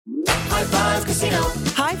High Five Casino.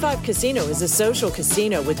 High Five Casino is a social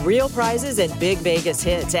casino with real prizes and big Vegas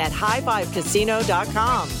hits at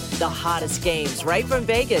highfivecasino.com. The hottest games right from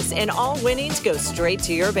Vegas, and all winnings go straight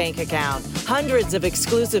to your bank account. Hundreds of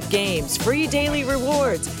exclusive games, free daily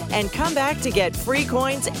rewards, and come back to get free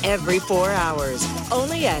coins every 4 hours.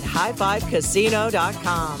 Only at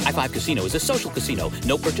highfivecasino.com. High Five Casino is a social casino.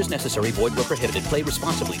 No purchase necessary. Void where prohibited. Play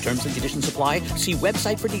responsibly. Terms and conditions apply. See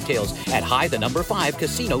website for details at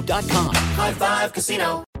high5casino.com. High Five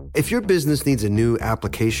Casino. If your business needs a new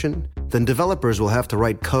application, then developers will have to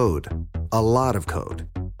write code. A lot of code.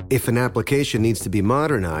 If an application needs to be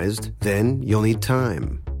modernized, then you'll need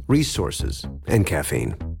time, resources, and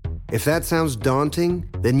caffeine. If that sounds daunting,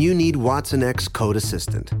 then you need Watson X Code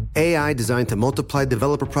Assistant. AI designed to multiply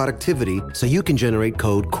developer productivity so you can generate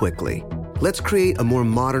code quickly. Let's create a more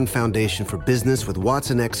modern foundation for business with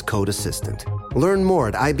Watson X Code Assistant. Learn more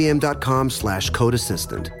at ibm.com/code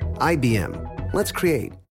assistant. IBM. Let's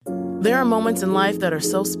create. There are moments in life that are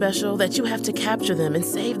so special that you have to capture them and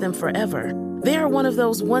save them forever. They are one of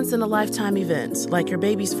those once-in-a-lifetime events, like your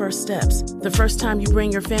baby's first steps, the first time you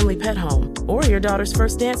bring your family pet home, or your daughter's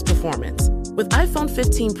first dance performance. With iPhone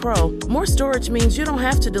 15 Pro, more storage means you don't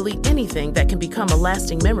have to delete anything that can become a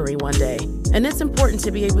lasting memory one day. And it's important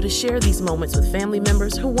to be able to share these moments with family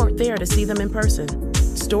members who weren't there to see them in person.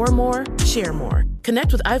 Store more, share more.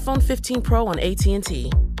 Connect with iPhone 15 Pro on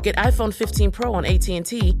AT&T. Get iPhone 15 Pro on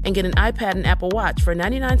AT&T and get an iPad and Apple Watch for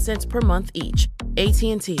 99 cents per month each.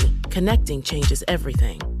 AT&T. Connecting changes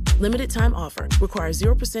everything. Limited time offer. Requires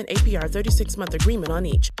 0% APR 36-month agreement on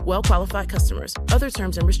each. Well-qualified customers. Other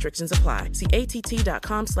terms and restrictions apply. See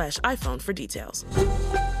att.com/iPhone for details.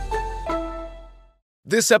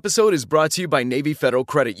 This episode is brought to you by Navy Federal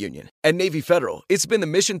Credit Union. At Navy Federal, it's been the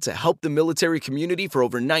mission to help the military community for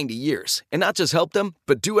over 90 years. And not just help them,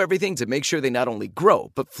 but do everything to make sure they not only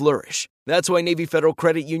grow, but flourish. That's why Navy Federal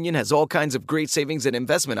Credit Union has all kinds of great savings and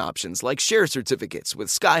investment options like share certificates with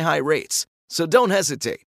sky-high rates. So don't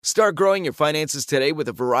hesitate. Start growing your finances today with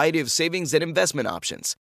a variety of savings and investment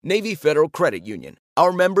options. Navy Federal Credit Union.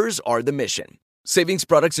 Our members are the mission. Savings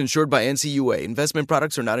products insured by NCUA. Investment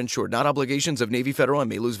products are not insured, not obligations of Navy Federal and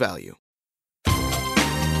may lose value.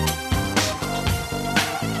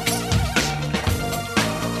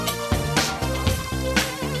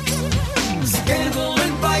 Scandal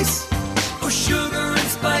and vice, or sugar and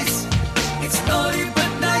spice. It's naughty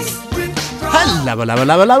but nice with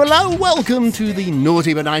Hello. Welcome to the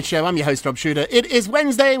Naughty But Nice Show. I'm your host, Rob Shuter. It is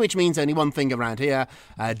Wednesday, which means only one thing around here.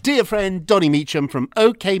 Dear friend Donnie Meacham from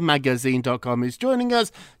OKMagazine.com is joining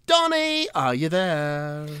us. Donnie, are you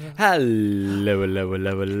there? Hello.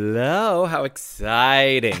 How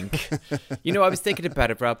exciting. I was thinking about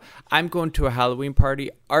it, Rob. I'm going to a Halloween party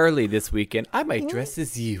early this weekend. I might dress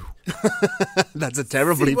as you. That's a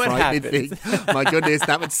terribly frightening thing. My goodness,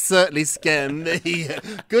 that would certainly scare me.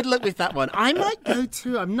 Good luck with that one. I might go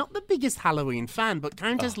too. I'm not the biggest Halloween fan, but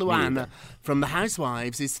Countess Luann from The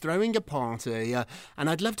Housewives is throwing a party, and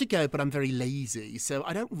I'd love to go, but I'm very lazy, so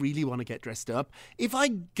I don't really want to get dressed up. If I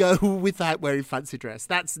go without wearing fancy dress,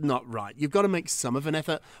 that's not right. You've got to make some of an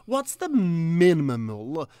effort. What's the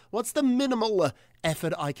minimal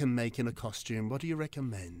effort I can make in a costume? What do you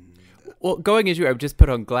recommend? Well, going as you, I would just put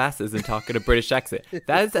on glasses and talk in a British accent.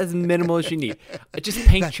 That is as minimal as you need. Just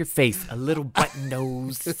paint your face, a little button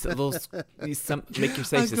nose, make your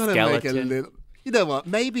face a skeleton. You know what?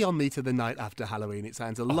 Maybe I'll meet her the night after Halloween. It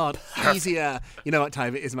sounds a lot easier. You know what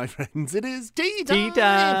time it is, my friends? It is tea time. Tea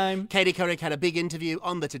time. Katie Couric had a big interview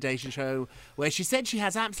on The Today Show where she said she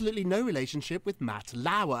has absolutely no relationship with Matt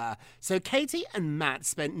Lauer. So Katie and Matt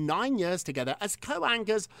spent 9 years together as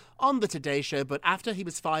co-anchors on The Today Show, but after he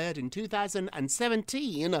was fired in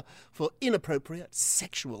 2017 for inappropriate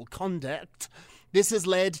sexual conduct, this has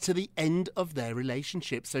led to the end of their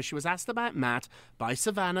relationship. So she was asked about Matt by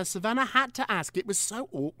Savannah. Savannah had to ask. It was so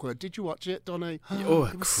awkward. Did you watch it, Donnie? Oh,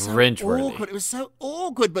 it was cringeworthy. It was so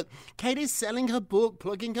awkward. But Katie's selling her book,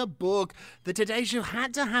 plugging her book. The Today Show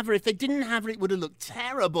had to have her. If they didn't have her, it would have looked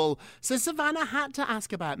terrible. So Savannah had to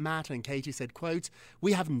ask about Matt, and Katie said, quote,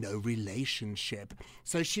 "We have no relationship."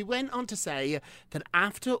 So she went on to say that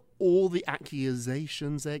after all the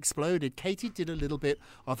accusations exploded, Katie did a little bit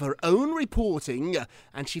of her own reporting,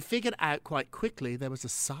 and she figured out quite quickly there was a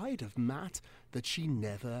side of Matt that she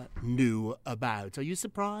never knew about. Are you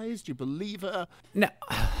surprised? Do you believe her? No,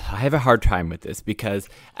 I have a hard time with this because,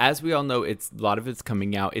 as we all know, a lot of it's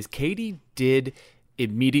coming out, is Katie did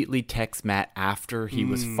immediately text Matt after he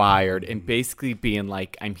was fired and basically being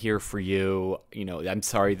like, "I'm here for you. I'm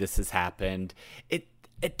sorry this has happened."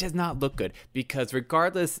 It does not look good because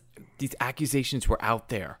regardless, these accusations were out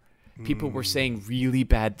there. People were saying really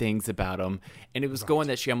bad things about him, and it was going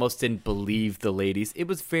that she almost didn't believe the ladies. It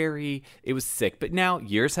was sick. But now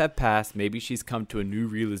years have passed. Maybe she's come to a new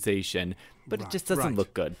realization, but it just doesn't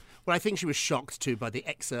look good. Well, I think she was shocked too by the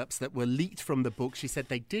excerpts that were leaked from the book. She said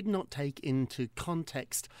they did not take into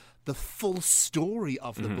context the full story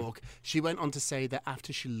of the book. She went on to say that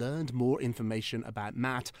after she learned more information about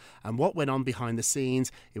Matt and what went on behind the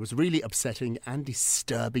scenes, it was really upsetting and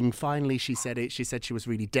disturbing. Finally, she said it. She said she was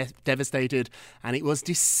really devastated, and it was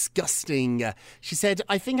disgusting. She said,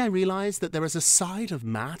 I think I realized that there is a side of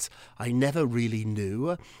Matt I never really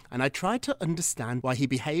knew, and I tried to understand why he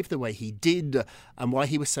behaved the way he did and why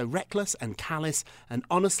he was so reckless and callous and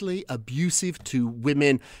honestly abusive to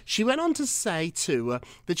women. She went on to say, too,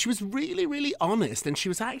 that she was really, really honest, and she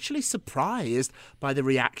was actually surprised by the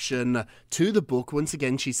reaction to the book. Once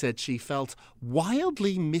again, she said she felt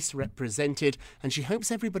wildly misrepresented, and she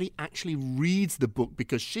hopes everybody actually reads the book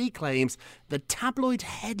because she claims the tabloid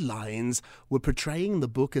headlines were portraying the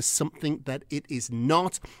book as something that it is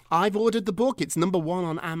not. I've ordered the book. It's number 1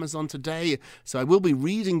 on Amazon today, so I will be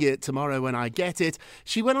reading it tomorrow when I get it.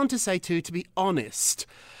 She went on to say, too, to be honest,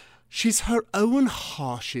 she's her own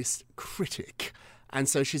harshest critic. And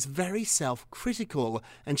so she's very self-critical,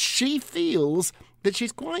 and she feels that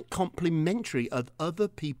she's quite complimentary of other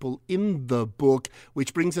people in the book,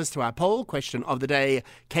 which brings us to our poll question of the day.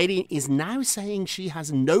 Katie is now saying she has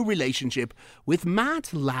no relationship with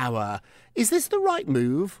Matt Lauer. Is this the right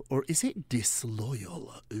move, or is it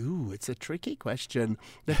disloyal? Ooh, it's a tricky question.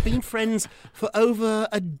 They've been friends for over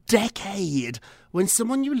a decade. When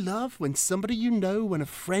someone you love, when somebody you know, when a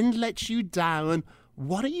friend lets you down,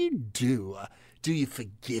 what do? Do you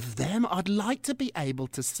forgive them? I'd like to be able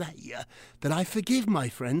to say that I forgive my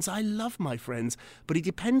friends, I love my friends, but it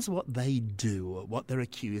depends what they do, what they're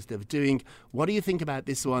accused of doing. What do you think about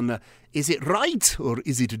this one? Is it right or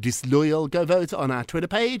is it disloyal? Go vote on our Twitter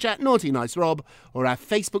page at Naughty Nice Rob or our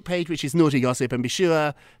Facebook page, which is Naughty Gossip, and be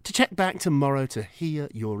sure to check back tomorrow to hear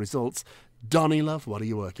your results. Donnie Love, what are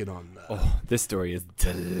you working on? Oh, this story is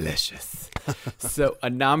delicious. So a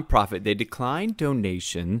nonprofit, they declined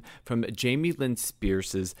donation from Jamie Lynn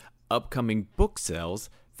Spears' upcoming book sales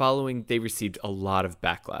following they received a lot of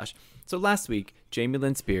backlash. So last week, Jamie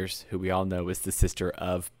Lynn Spears, who we all know is the sister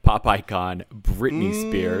of pop icon Britney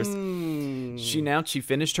Spears, she announced she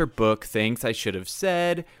finished her book, Things I Should Have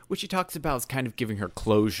Said, which she talks about as kind of giving her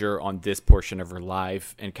closure on this portion of her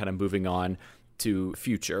life and kind of moving on to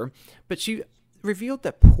future. But she revealed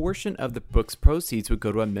that portion of the book's proceeds would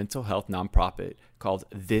go to a mental health nonprofit called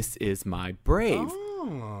This Is My Brave,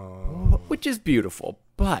 which is beautiful.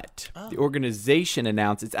 But the organization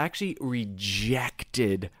announced it's actually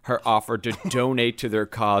rejected her offer to donate to their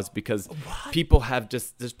cause because people have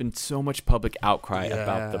there's been so much public outcry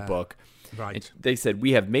about the book. Right. And they said,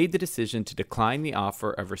 we have made the decision to decline the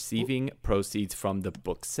offer of receiving proceeds from the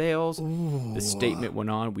book sales. The statement went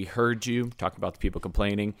on, we heard you, talking about the people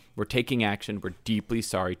complaining. We're taking action. We're deeply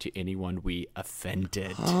sorry to anyone we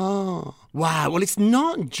offended. Oh, wow. Well, it's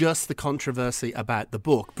not just the controversy about the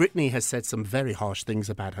book. Britney has said some very harsh things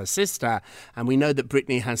about her sister, and we know that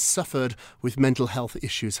Britney has suffered with mental health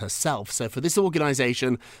issues herself. So for this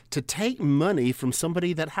organisation to take money from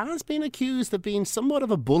somebody that has been accused of being somewhat of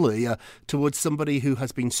a bully towards somebody who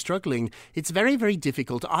has been struggling, it's very, very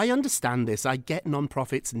difficult. I understand this. I get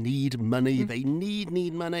non-profits need money. They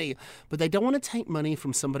need money. But they don't want to take money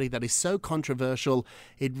from somebody that is so controversial.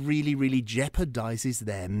 It really, really jeopardizes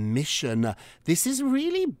their mission. This is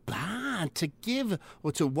really bad to give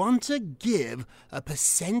or to want to give a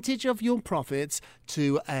percentage of your profits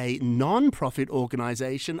to a non-profit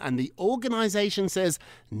organization, and the organization says,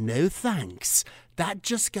 no thanks. That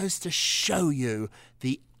just goes to show you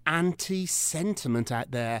the anti-sentiment out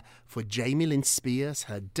there for Jamie Lynn Spears,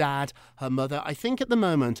 her dad, her mother. I think at the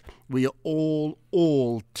moment we are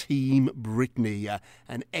all team Britney,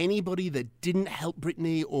 and anybody that didn't help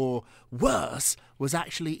Britney or worse was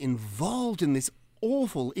actually involved in this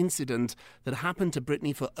awful incident that happened to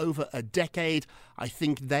Britney for over a decade. I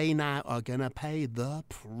think they now are going to pay the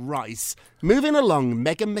price. Moving along,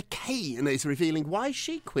 Meghan McCain is revealing why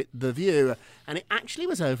she quit The View, and it actually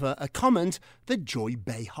was over a comment that Joy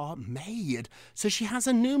Behar made. So she has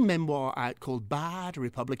a new memoir out called Bad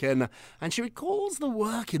Republican, and she recalls the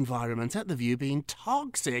work environment at The View being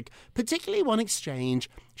toxic, particularly one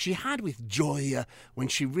exchange she had with Joy when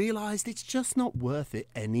she realised it's just not worth it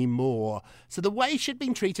anymore. So the way she'd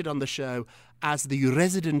been treated on the show as the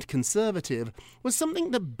resident conservative was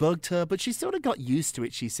something that bugged her, but she sort of got used to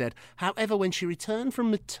it, she said. However, when she returned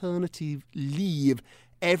from maternity leave,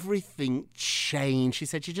 everything changed. She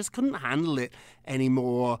said she just couldn't handle it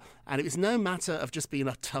anymore. And it was no matter of just being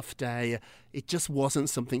a tough day. It just wasn't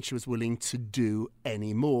something she was willing to do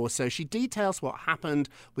anymore. So she details what happened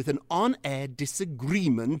with an on-air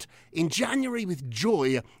disagreement in January with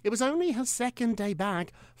Joy. It was only her second day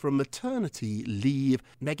back from maternity leave.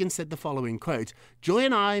 Meghan said the following quote, "Joy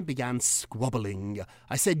and I began squabbling.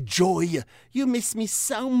 I said, 'Joy, you miss me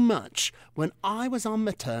so much. When I was on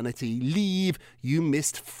maternity leave, you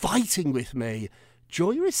missed fighting with me.'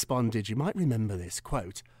 Joy responded," you might remember this,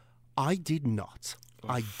 quote, "I did not.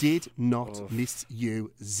 I did not miss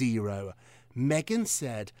you, zero." Meghan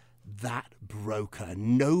said that broke her.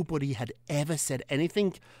 Nobody had ever said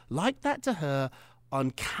anything like that to her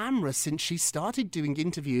on camera since she started doing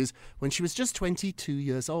interviews when she was just 22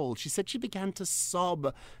 years old. She said she began to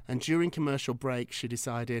sob, and during commercial break she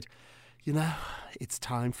decided, you know, it's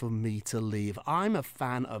time for me to leave. I'm a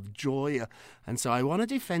fan of Joy, and so I want to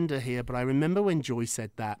defend her here, but I remember when Joy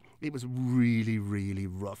said that, it was really, really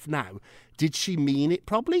rough. Now, did she mean it?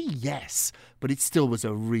 Probably yes, but it still was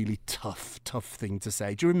a really tough thing to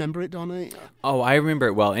say. Do you remember it, Donnie? Oh, I remember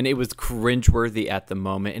it well, and it was cringeworthy at the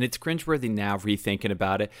moment, and it's cringeworthy now rethinking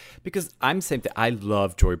about it, because I'm saying that I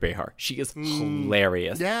love Joy Behar. She is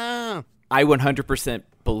hilarious. Yeah. I 100%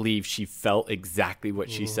 believe she felt exactly what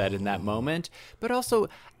she said in that moment. But also,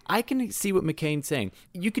 I can see what McCain's saying.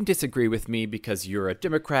 You can disagree with me because you're a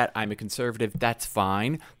Democrat, I'm a conservative, that's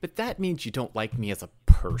fine. But that means you don't like me as a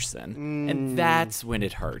person. And that's when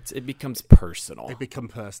it hurts. It becomes personal. It become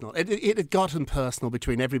personal. It had gotten personal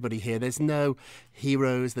between everybody here. There's no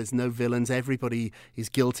heroes, there's no villains. Everybody is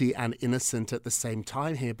guilty and innocent at the same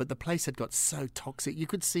time here. But the place had got so toxic. You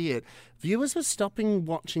could see it. Viewers were stopping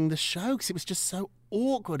watching the show because it was just so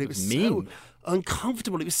awkward. It was mean. So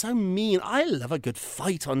uncomfortable. It was so mean. I love a good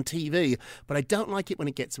fight on TV, but I don't like it when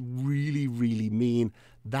it gets really, really mean.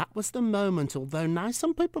 That was the moment, although now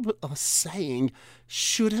some people are saying,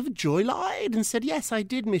 should have Joy lied and said, yes, I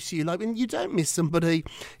did miss you. Like, when you don't miss somebody,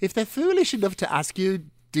 if they're foolish enough to ask you,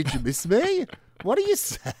 did you miss me? What do you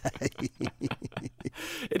say?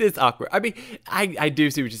 It is awkward. I mean, I do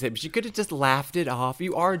see what you're saying, but you could have just laughed it off.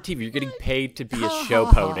 You are on TV. You're getting paid to be a show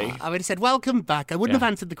pony. I would have said, welcome back. I wouldn't have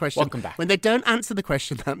answered the question. Welcome back. When they don't answer the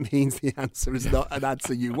question, that means the answer is not an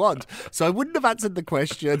answer you want. So I wouldn't have answered the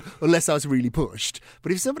question unless I was really pushed.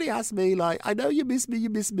 But if somebody asked me, like, I know you miss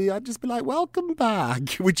me, I'd just be like, welcome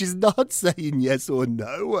back, which is not saying yes or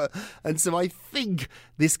no. And so I think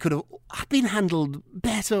this could have been handled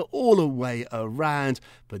better all the way around.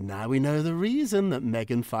 But now we know the reason that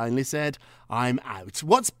Meghan finally said, I'm out.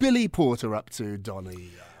 What's Billy Porter up to,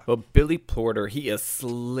 Donnie? Well, Billy Porter, he is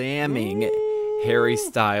slamming Harry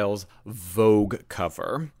Styles' Vogue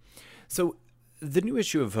cover. So the new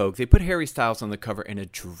issue of Vogue, they put Harry Styles on the cover in a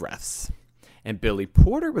dress. And Billy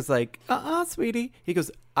Porter was like, sweetie. He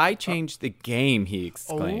goes, I changed the game, he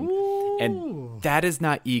exclaimed. And that is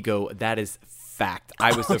not ego, that is fact.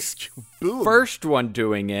 I was the first one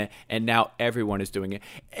doing it, and now everyone is doing it.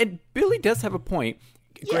 And Billy does have a point.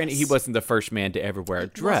 Granted, he wasn't the first man to ever wear a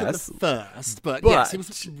dress. Wasn't the first, but yes, he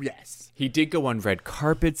was. Yes, he did go on red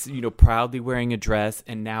carpets, proudly wearing a dress.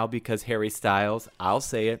 And now, because Harry Styles, I'll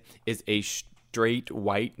say it, is a straight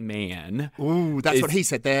white man. Ooh, that's what he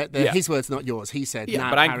said. His words, not yours. He said. Yeah,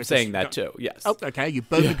 but I'm saying that too. Yes. Oh, okay. You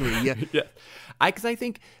both agree. Yeah. Yeah. Because I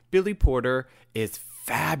think Billy Porter is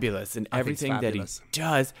fabulous in everything that he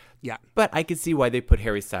does. Yeah. But I can see why they put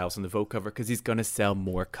Harry Styles on the Vogue cover, because he's going to sell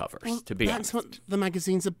more covers, to be honest. That's what the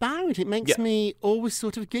magazine's about. It makes me always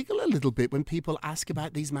sort of giggle a little bit when people ask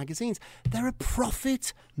about these magazines. They're a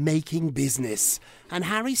profit-making business. And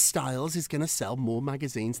Harry Styles is going to sell more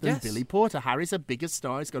magazines than Billy Porter. Harry's a bigger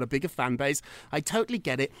star. He's got a bigger fan base. I totally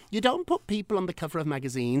get it. You don't put people on the cover of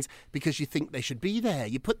magazines because you think they should be there.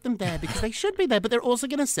 You put them there because they should be there, but they're also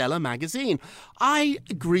going to sell a magazine. I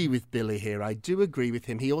agree with Billy here. I do agree with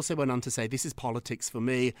him. He also went on to say, this is politics for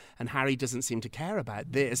me, and Harry doesn't seem to care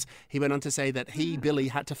about this. He went on to say that Billy,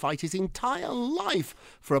 had to fight his entire life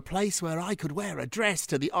for a place where I could wear a dress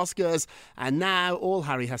to the Oscars, and now all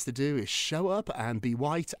Harry has to do is show up and be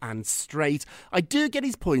white and straight. I do get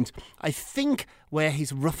his point. I think where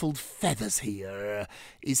his ruffled feathers here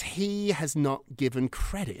is he has not given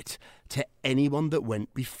credit to anyone that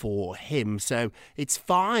went before him. So it's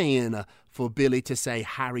fine for Billy to say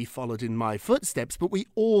Harry followed in my footsteps, but we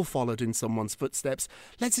all followed in someone's footsteps.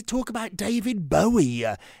 Let's talk about David Bowie.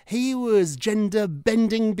 He was gender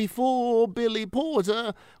bending before Billy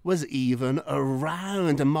Porter was even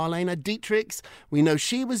around. And Marlene Dietrich, we know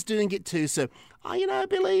she was doing it too. So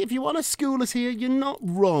Billy, if you want to school us here, you're not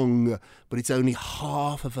wrong. But it's only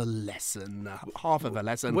half of a lesson.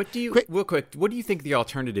 What do you think the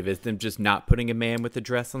alternative is? Them just not putting a man with a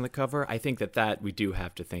dress on the cover? I think that we do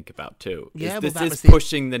have to think about too. Yeah, this is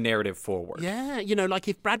pushing the narrative forward. Yeah, like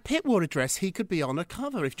if Brad Pitt wore a dress, he could be on a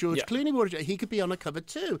cover. If George Clooney wore a dress, he could be on a cover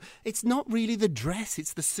too. It's not really the dress,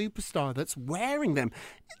 it's the superstar that's wearing them.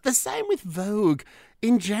 The same with Vogue.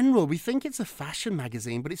 In general, we think it's a fashion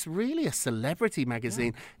magazine, but it's really a celebrity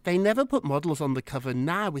magazine. Yeah. They never put models on the cover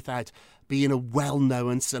now without being a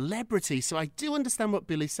well-known celebrity. So I do understand what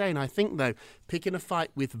Billy's saying. I think, though, picking a fight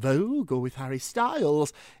with Vogue or with Harry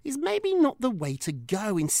Styles is maybe not the way to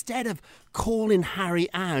go. Instead of calling Harry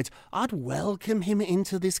out, I'd welcome him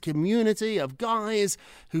into this community of guys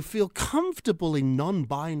who feel comfortable in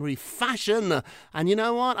non-binary fashion. And you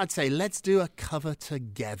know what? I'd say let's do a cover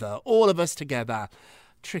together, all of us together.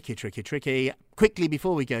 Tricky. Quickly,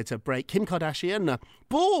 before we go to break, Kim Kardashian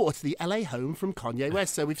bought the LA home from Kanye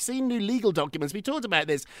West. So we've seen new legal documents. We talked about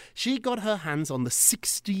this. She got her hands on the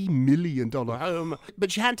 $60 million home,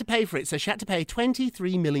 but she had to pay for it. So she had to pay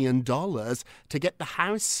 $23 million to get the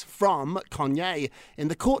house from Kanye. In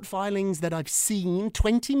the court filings that I've seen,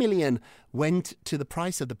 $20 million went to the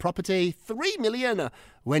price of the property, $3 million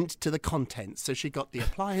went to the contents. So she got the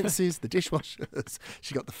appliances, the dishwashers,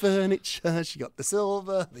 she got the furniture, she got the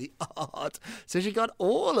silver, the art. So she got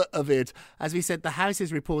all of it. As we said, the house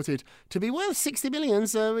is reported to be worth $60 million,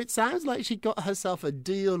 so it sounds like she got herself a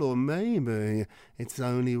deal, or maybe it's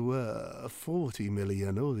only worth $40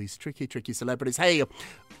 million. All these tricky celebrities. Hey,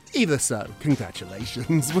 either so,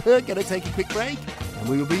 congratulations. We're going to take a quick break, and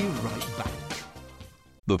we will be right back.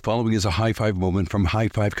 The following is a high five moment from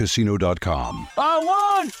highfivecasino.com. I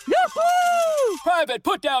won! Yahoo! Private,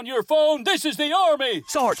 put down your phone. This is the Army.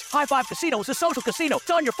 Sarge, High Five Casino is a social casino. It's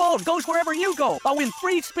on your phone. Goes wherever you go. I win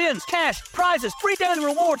free spins, cash, prizes, free daily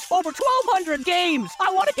rewards, over 1,200 games.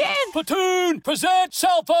 I won again. Platoon, present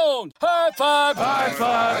cell phone. High Five. High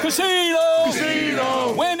Five.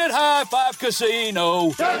 Casino. Win at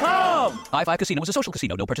highfivecasino.com. High Five Casino is a social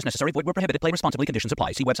casino. No purchase necessary. Void where prohibited. Play responsibly. Conditions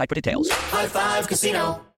apply. See website for details. High Five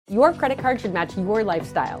Casino. Your credit card should match your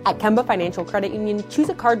lifestyle. At Kemba Financial Credit Union, choose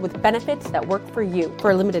a card with benefits that work for you.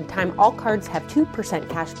 For a limited time, all cards have 2%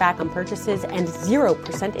 cash back on purchases and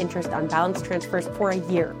 0% interest on balance transfers for a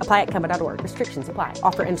year. Apply at Kemba.org. Restrictions apply.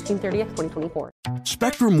 Offer ends June 30th, 2024.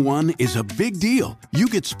 Spectrum One is a big deal. You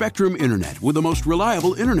get Spectrum Internet with the most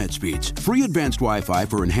reliable internet speeds, free advanced Wi-Fi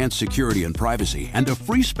for enhanced security and privacy, and a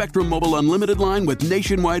free Spectrum Mobile Unlimited line with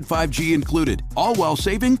nationwide 5G included, all while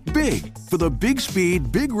saving big. For the big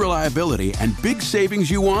speed, big reliability, and big savings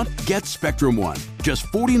you want, get Spectrum One. Just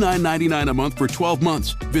 $49.99 a month for 12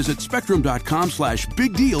 months. Visit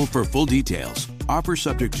spectrum.com/big deal for full details. Offer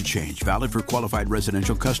subject to change. Valid for qualified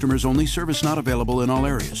residential customers only. Service not available in all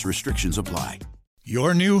areas. Restrictions apply.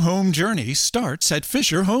 Your new home journey starts at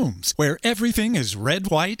Fisher Homes, where everything is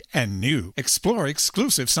red, white, and new. Explore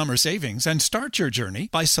exclusive summer savings and start your journey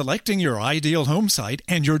by selecting your ideal home site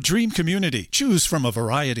and your dream community. Choose from a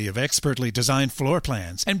variety of expertly designed floor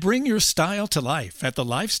plans and bring your style to life at the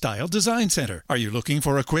Lifestyle Design Center. Are you looking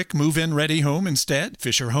for a quick move-in ready home instead?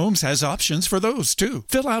 Fisher Homes has options for those too.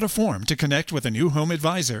 Fill out a form to connect with a new home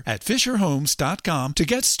advisor at fisherhomes.com to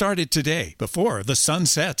get started today before the sun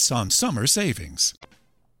sets on summer savings.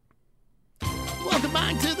 Welcome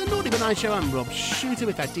back to the Naughty But Nice Show. I'm Rob Shooter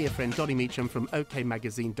with our dear friend Donnie Meacham from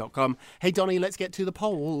okmagazine.com. Hey, Donnie, let's get to the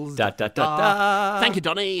polls. Thank you,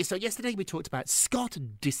 Donnie. So yesterday we talked about Scott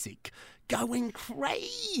Disick going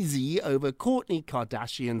crazy over Kourtney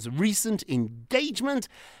Kardashian's recent engagement.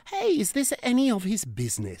 Hey, is this any of his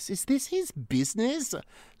business? Is this his business?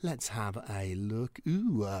 Let's have a look.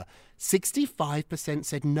 65%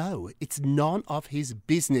 said no, it's none of his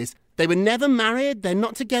business. They were never married. They're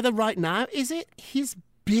not together right now. Is it his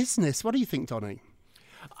business? What do you think, Donnie?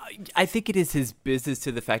 I think it is his business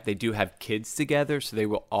to the fact they do have kids together, so they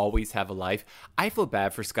will always have a life. I feel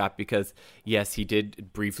bad for Scott because, yes, he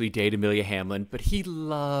did briefly date Amelia Hamlin, but he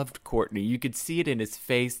loved Kourtney. You could see it in his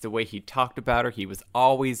face, the way he talked about her. He was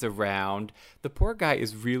always around. The poor guy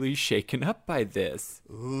is really shaken up by this.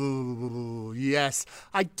 Ooh, yes.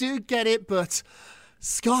 I do get it, but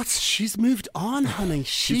Scott, she's moved on, honey.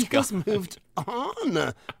 She has moved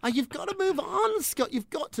on. You've got to move on, Scott. You've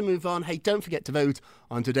got to move on. Hey, don't forget to vote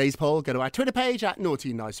on today's poll. Go to our Twitter page at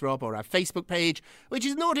Naughty Nice Rob or our Facebook page, which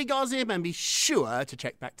is Naughty Gossip, and be sure to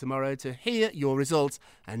check back tomorrow to hear your results.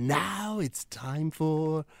 And now it's time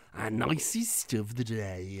for our nicest of the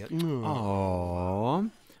day. Aww.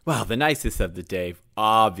 Well, the nicest of the day,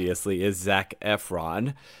 obviously, is Zac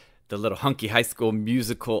Efron. the little hunky High School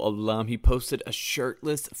Musical alum. He posted a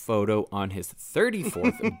shirtless photo on his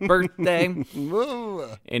 34th birthday.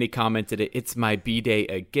 And he commented, "It's my B-day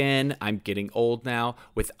again. I'm getting old now,"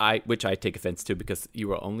 which I take offense to because you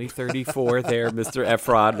were only 34 there, Mr.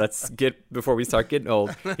 Efron. Let's get, before we start getting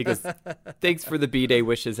old. He goes, "Thanks for the B-day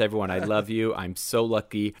wishes, everyone. I love you. I'm so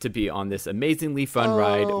lucky to be on this amazingly fun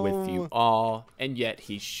ride with you all." And yet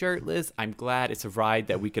he's shirtless. I'm glad it's a ride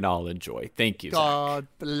that we can all enjoy. Thank you, God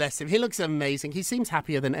bless him. He looks amazing. He seems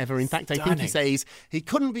happier than ever. In fact, I think he says he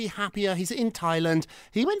couldn't be happier. He's in Thailand.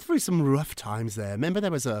 He went through some rough times there. Remember,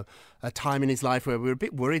 there was a time in his life where we were a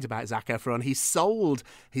bit worried about Zac Efron. He sold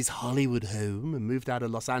his Hollywood home and moved out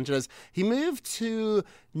of Los Angeles. He moved to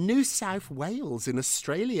New South Wales in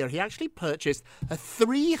Australia. He actually purchased a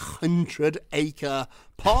 300-acre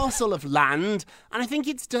parcel of land, and I think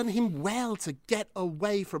it's done him well to get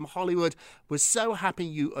away from Hollywood. We're so happy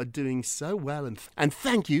you are doing so well, and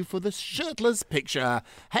thank you for the shirtless picture.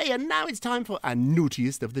 Hey, and now it's time for our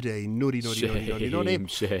naughtiest of the day. Naughty. Shame. Thank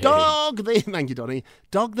you, Donnie.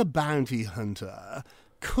 Dog the Bounty Hunter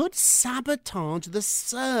could sabotage the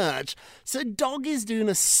search. So Dog is doing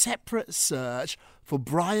a separate search for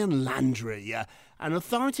Brian Landry, and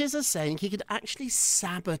authorities are saying he could actually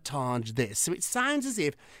sabotage this. So it sounds as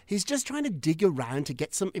if he's just trying to dig around to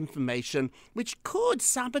get some information which could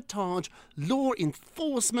sabotage law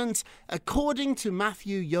enforcement, according to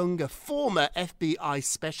Matthew Young, a former FBI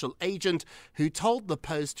special agent who told the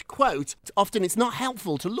Post, quote, "Often it's not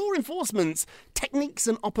helpful to law enforcement's techniques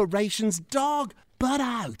and operations. Dog, butt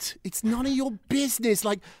out. It's none of your business."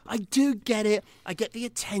 Like, I do get it. I get the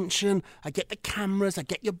attention. I get the cameras. I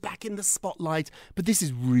get you back in the spotlight. But this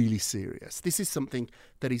is really serious. This is something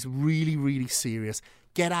that is really, really serious.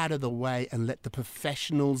 Get out of the way and let the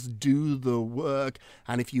professionals do the work.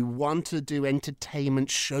 And if you want to do entertainment,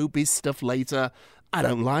 showbiz stuff later, I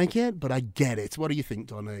don't like it, but I get it. What do you think,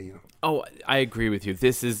 Donnie? Oh, I agree with you.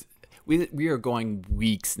 This is... We are going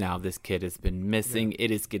weeks now. This kid has been missing. Yeah.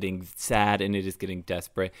 It is getting sad and it is getting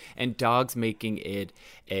desperate. And Dog's making it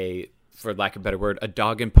for lack of a better word, a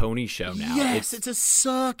dog and pony show now. Yes, it's a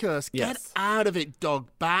circus. Get out of it, Dog.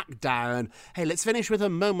 Back down. Hey, let's finish with a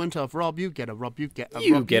moment of Rob. You get a Rob. You get a Rob.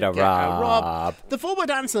 You get a Rob. The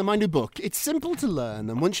Forward Answer, my new book. It's simple to learn,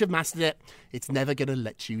 and once you've mastered it, it's never going to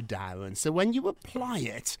let you down. So when you apply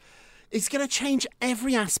it, it's going to change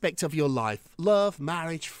every aspect of your life. Love,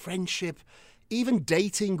 marriage, friendship, even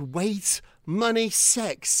dating, weight, money,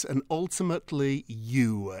 sex, and ultimately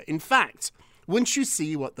you. In fact, once you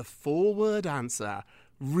see what the Forward Answer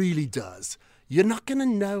really does, you're not going to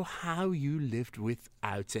know how you lived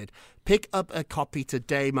without it. Pick up a copy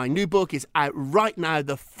today. My new book is out right now,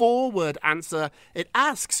 The Forward Answer. It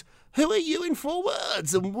asks, who are you in 4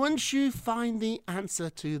 words? And once you find the answer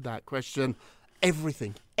to that question,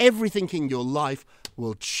 everything in your life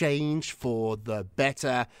will change for the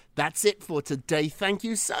better. That's it for today. Thank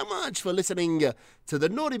you so much for listening to the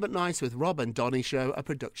Naughty But Nice with Rob and Donnie show, a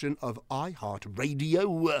production of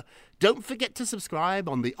iHeartRadio. Don't forget to subscribe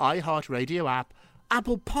on the iHeartRadio app,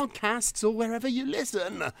 Apple Podcasts, or wherever you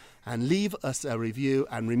listen, and leave us a review.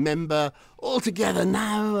 And remember, all together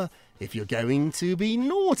now, if you're going to be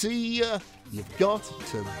naughty, you've got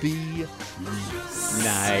to be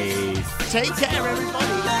nice. Take care, everybody.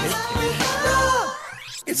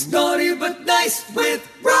 It's Naughty But Nice with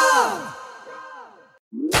Rob.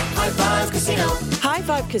 High Five Casino. High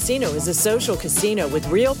Five Casino is a social casino with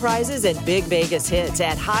real prizes and big Vegas hits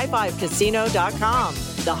at highfivecasino.com.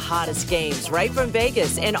 The hottest games right from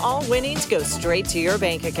Vegas, and all winnings go straight to your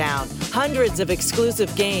bank account. Hundreds of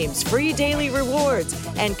exclusive games, free daily rewards,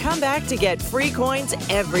 and come back to get free coins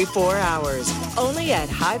every 4 hours. Only at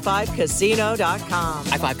highfivecasino.com.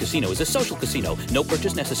 High Five Casino is a social casino. No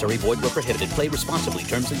purchase necessary. Void where prohibited. Play responsibly.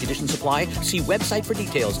 Terms and conditions apply. See website for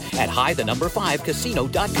details at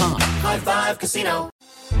high5casino.com. High Five Casino.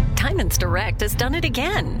 Diamonds Direct has done it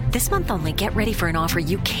again. This month only, get ready for an offer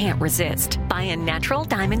you can't resist. Buy a natural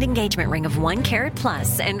diamond engagement ring of 1 carat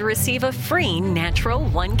plus and receive a free natural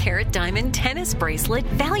 1 carat diamond tennis bracelet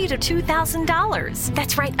valued at $2,000.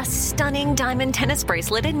 That's right, a stunning diamond tennis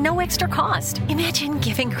bracelet at no extra cost. Imagine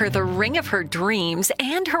giving her the ring of her dreams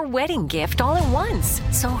and her wedding gift all at once.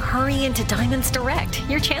 So hurry into Diamonds Direct.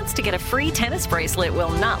 Your chance to get a free tennis bracelet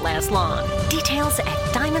will not last long. Details at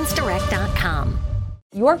diamondsdirect.com.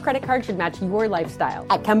 Your credit card should match your lifestyle.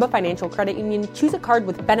 At Kemba Financial Credit Union, choose a card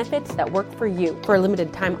with benefits that work for you. For a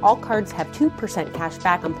limited time, all cards have 2% cash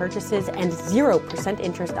back on purchases and 0%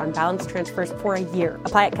 interest on balance transfers for a year.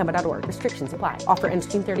 Apply at Kemba.org. Restrictions apply. Offer ends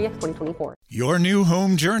June 30th, 2024. Your new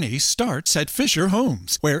home journey starts at Fisher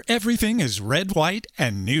Homes, where everything is red, white,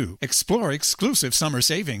 and new. Explore exclusive summer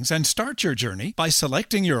savings and start your journey by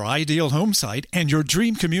selecting your ideal home site and your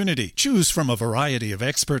dream community. Choose from a variety of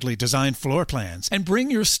expertly designed floor plans and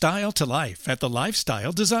bring your style to life at the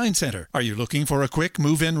Lifestyle Design Center. Are you looking for a quick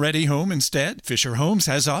move-in ready home instead? Fisher Homes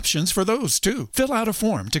has options for those too. Fill out a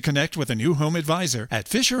form to connect with a new home advisor at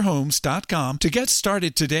fisherhomes.com to get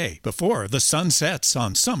started today before the sun sets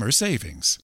on summer savings.